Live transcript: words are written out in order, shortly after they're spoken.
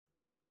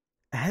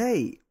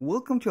Hey,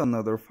 welcome to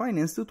another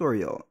finance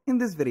tutorial. In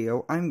this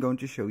video, I'm going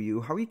to show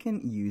you how you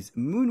can use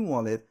Moon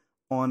Wallet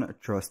on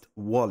Trust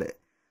Wallet.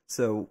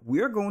 So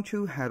we are going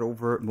to head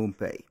over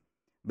MoonPay.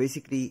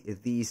 Basically,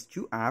 these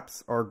two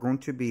apps are going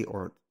to be,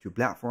 or two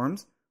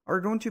platforms, are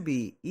going to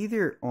be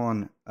either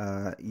on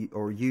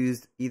or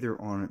used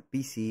either on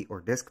PC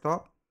or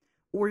desktop,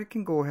 or you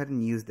can go ahead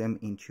and use them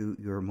into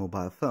your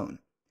mobile phone.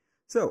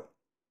 So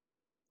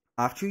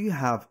after you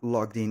have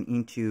logged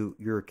into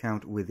your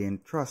account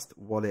within Trust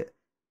Wallet,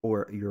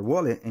 or your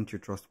wallet into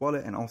Trust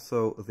Wallet, and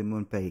also the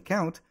MoonPay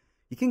account,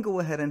 you can go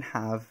ahead and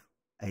have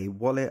a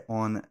wallet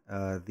on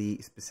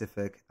the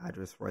specific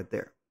address right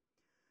there.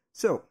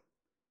 So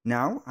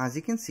now, as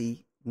you can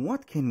see,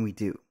 what can we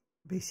do?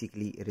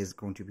 Basically, it is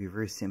going to be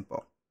very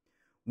simple.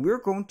 We're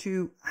going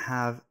to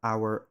have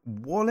our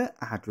wallet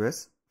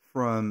address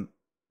from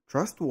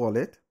Trust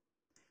Wallet.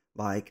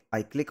 Like,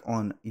 I click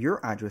on your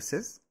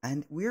addresses,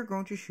 and we're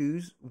going to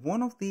choose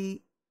one of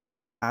the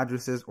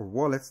addresses or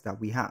wallets that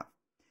we have.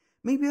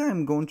 Maybe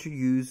I'm going to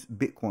use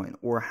Bitcoin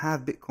or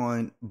have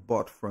Bitcoin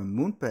bought from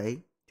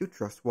MoonPay to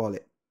Trust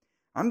Wallet.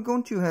 I'm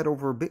going to head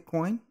over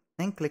Bitcoin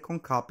and click on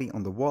copy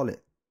on the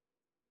wallet.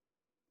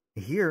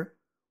 Here,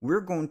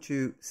 we're going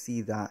to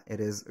see that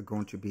it is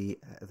going to be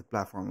the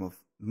platform of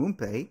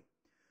MoonPay.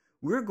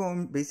 We're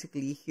going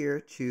basically here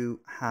to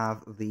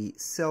have the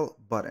sell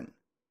button.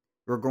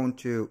 We're going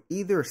to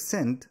either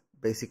send,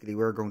 basically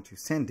we're going to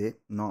send it,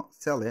 not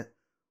sell it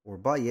or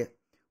buy it.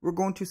 We're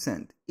going to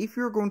send. If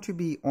you're going to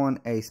be on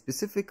a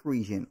specific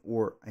region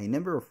or a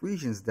number of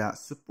regions that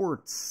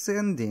support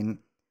sending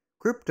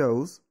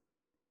cryptos,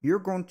 you're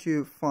going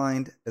to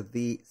find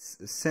the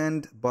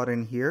send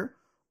button here,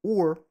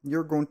 or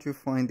you're going to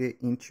find it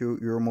into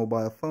your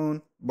mobile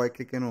phone by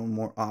clicking on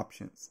more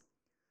options.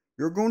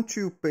 You're going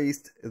to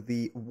paste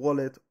the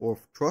wallet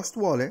of Trust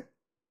Wallet,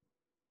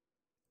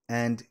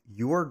 and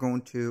you are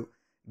going to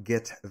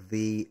get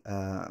the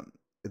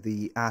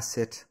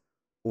asset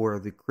or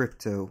the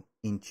crypto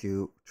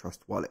into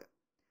Trust Wallet.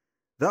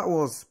 That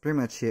was pretty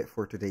much it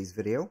for today's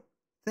video.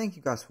 Thank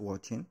you guys for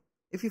watching.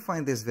 If you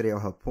find this video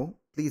helpful,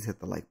 please hit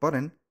the like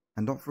button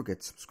and don't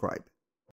forget to subscribe.